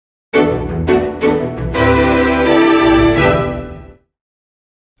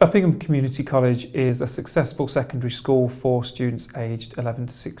Uppingham Community College is a successful secondary school for students aged 11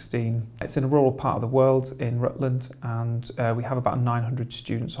 to 16. It's in a rural part of the world in Rutland, and we have about 900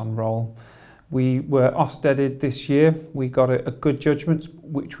 students on roll. We were Ofsteded this year. We got a good judgment,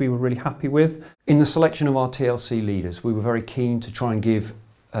 which we were really happy with. In the selection of our TLC leaders, we were very keen to try and give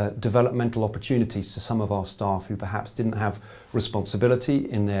developmental opportunities to some of our staff who perhaps didn't have responsibility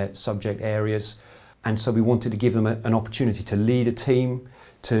in their subject areas, and so we wanted to give them an opportunity to lead a team,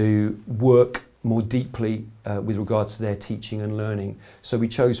 to work more deeply with regards to their teaching and learning. So we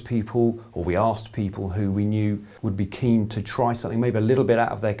chose people, or we asked people who we knew would be keen to try something maybe a little bit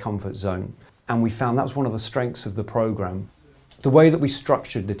out of their comfort zone. And we found that was one of the strengths of the programme. The way that we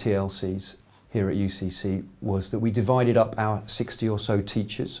structured the TLCs here at UCC was that we divided up our 60 or so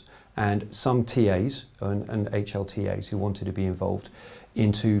teachers and some TAs and HLTAs who wanted to be involved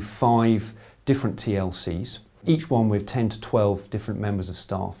into 5 different TLCs, each one with 10 to 12 different members of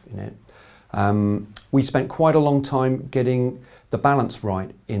staff in it. We spent quite a long time getting the balance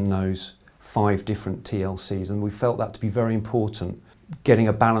right in those 5 different TLCs, and we felt that to be very important. Getting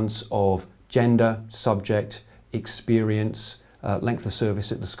a balance of gender, subject, experience, length of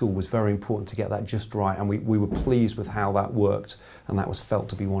service at the school was very important to get that just right, and we were pleased with how that worked, and that was felt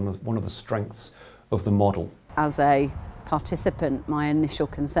to be one of the strengths of the model. As a participant, my initial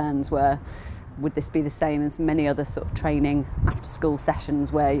concerns were, would this be the same as many other sort of training after school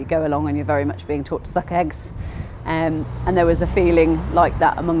sessions where you go along and you're very much being taught to suck eggs? And there was a feeling like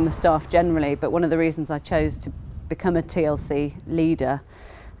that among the staff generally, but one of the reasons I chose to become a TLC leader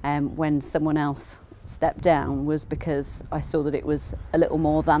when someone else stepped down was because I saw that it was a little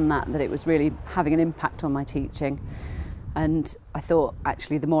more than that it was really having an impact on my teaching. And I thought,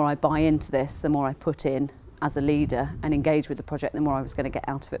 actually, the more I buy into this, the more I put in as a leader and engage with the project, the more I was going to get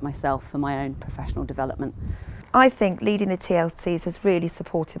out of it myself for my own professional development. I think leading the TLCs has really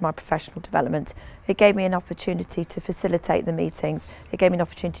supported my professional development. It gave me an opportunity to facilitate the meetings, it gave me an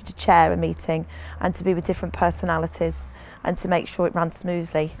opportunity to chair a meeting and to be with different personalities and to make sure it ran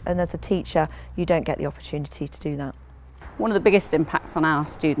smoothly. And as a teacher, you don't get the opportunity to do that. One of the biggest impacts on our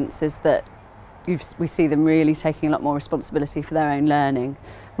students is that we see them really taking a lot more responsibility for their own learning,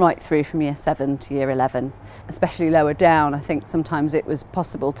 right through from year 7 to year 11. Especially lower down, I think sometimes it was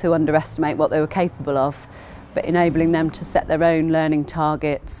possible to underestimate what they were capable of, but enabling them to set their own learning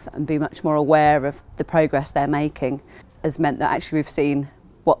targets and be much more aware of the progress they're making has meant that actually we've seen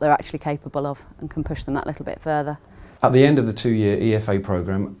what they're actually capable of and can push them that little bit further. At the end of the 2-year EFA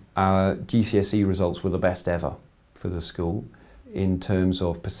programme, our GCSE results were the best ever for the school in terms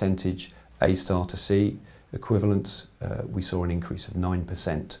of percentage A star to C equivalents. We saw an increase of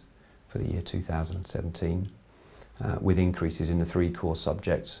 9% for the year 2017, with increases in the 3 core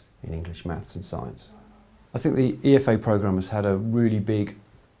subjects in English, Maths and Science. I think the EFA programme has had a really big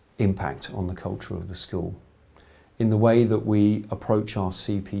impact on the culture of the school. In the way that we approach our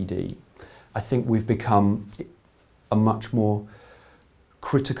CPD, I think we've become a much more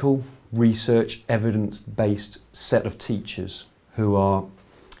critical, research, evidence-based set of teachers who are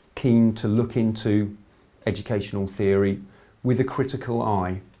keen to look into educational theory with a critical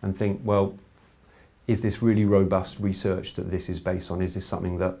eye and think, well, is this really robust research that this is based on? Is this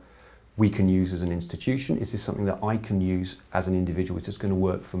something that we can use as an institution? Is this something that I can use as an individual which is going to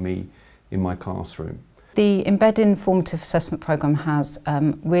work for me in my classroom? The embedded formative assessment programme has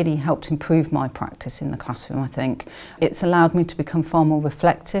really helped improve my practice in the classroom, I think. It's allowed me to become far more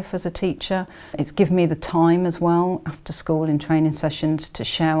reflective as a teacher. It's given me the time as well after school in training sessions to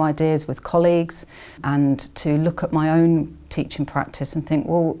share ideas with colleagues and to look at my own teaching practice and think,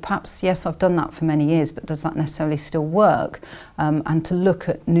 well, perhaps, yes, I've done that for many years, but does that necessarily still work? And to look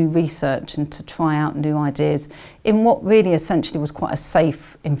at new research and to try out new ideas in what really essentially was quite a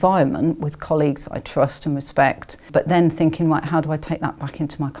safe environment with colleagues I trust and respect, but then thinking, right, how do I take that back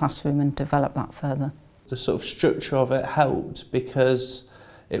into my classroom and develop that further? The sort of structure of it helped because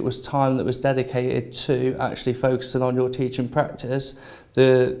it was time that was dedicated to actually focusing on your teaching practice.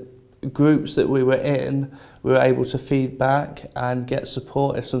 The groups that we were in, we were able to feed back and get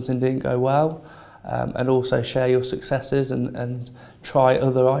support if something didn't go well, and also share your successes and try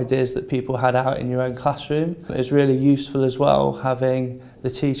other ideas that people had out in your own classroom. It's really useful as well having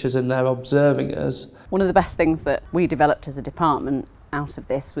the teachers in there observing us. One of the best things that we developed as a department out of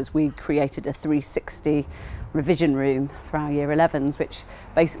this was we created a 360 revision room for our year 11s, which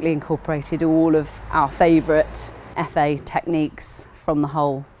basically incorporated all of our favourite FA techniques from the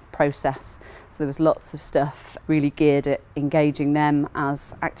whole process. So there was lots of stuff really geared at engaging them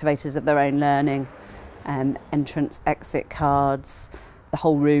as activators of their own learning, entrance, exit cards. The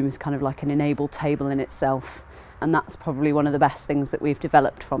whole room is kind of like an enable table in itself, and that's probably one of the best things that we've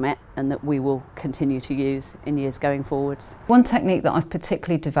developed from it and that we will continue to use in years going forwards. One technique that I've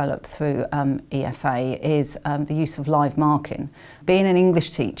particularly developed through EFA is the use of live marking. Being an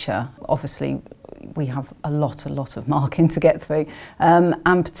English teacher, obviously we have a lot of marking to get through,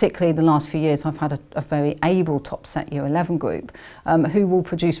 and particularly the last few years I've had a very able top set year 11 group who will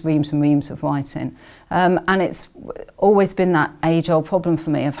produce reams and reams of writing, and it's always been that age-old problem for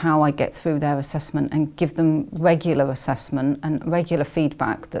me of how I get through their assessment and give them regular assessment and regular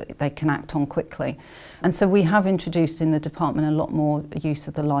feedback that they can act on quickly. And so we have introduced in the department a lot more use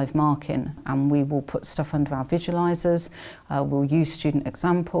of the live marking, and we will put stuff under our visualisers, we'll use student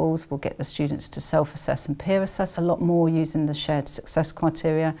examples, we'll get the students to self-assess and peer assess a lot more using the shared success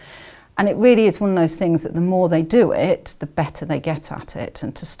criteria. And it really is one of those things that the more they do it, the better they get at it.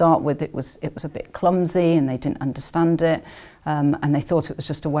 And to start with, it was a bit clumsy and they didn't understand it, and they thought it was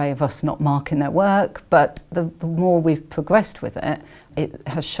just a way of us not marking their work. But the more we've progressed with it, it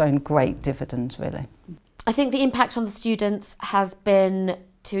has shown great dividends, really. I think the impact on the students has been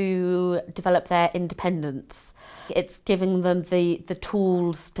to develop their independence. It's giving them the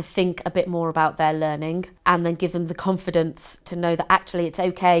tools to think a bit more about their learning, and then give them the confidence to know that actually it's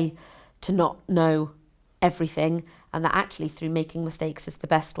okay to not know everything, and that actually through making mistakes is the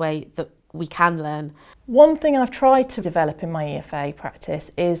best way that we can learn. One thing I've tried to develop in my EFA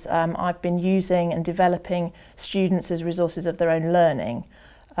practice is I've been using and developing students as resources of their own learning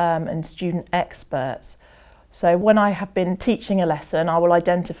and student experts. So when I have been teaching a lesson, I will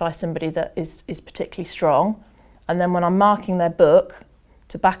identify somebody that is particularly strong, and then when I'm marking their book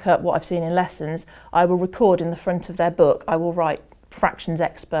to back up what I've seen in lessons, I will record in the front of their book, I will write fractions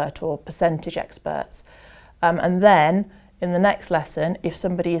expert or percentage experts, and then in the next lesson, if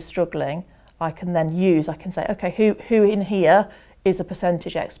somebody is struggling, I can say, okay, who in here is a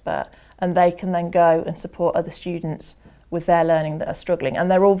percentage expert, and they can then go and support other students with their learning that are struggling. And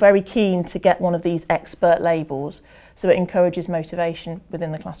they're all very keen to get one of these expert labels, so it encourages motivation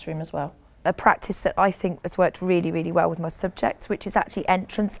within the classroom as well. A practice that I think has worked really well with my subject, which is actually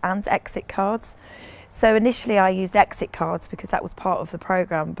entrance and exit cards. So initially I used exit cards because that was part of the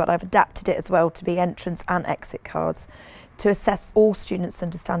programme, but I've adapted it as well to be entrance and exit cards to assess all students'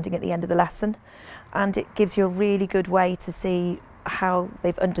 understanding at the end of the lesson. And it gives you a really good way to see how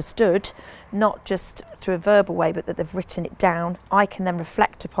they've understood, not just through a verbal way, but that they've written it down. I can then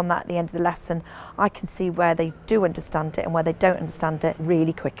reflect upon that at the end of the lesson. I can see where they do understand it and where they don't understand it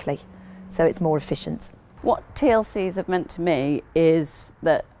really quickly, so it's more efficient. What TLCs have meant to me is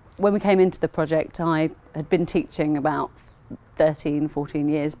that when we came into the project, I had been teaching about 13, 14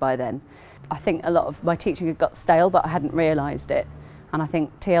 years by then. I think a lot of my teaching had got stale, but I hadn't realised it. And I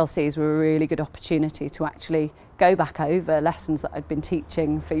think TLCs were a really good opportunity to actually go back over lessons that I'd been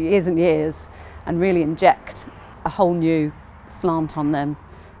teaching for years and years and really inject a whole new slant on them.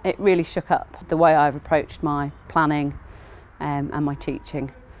 It really shook up the way I've approached my planning and my teaching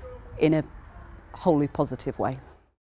in a wholly positive way.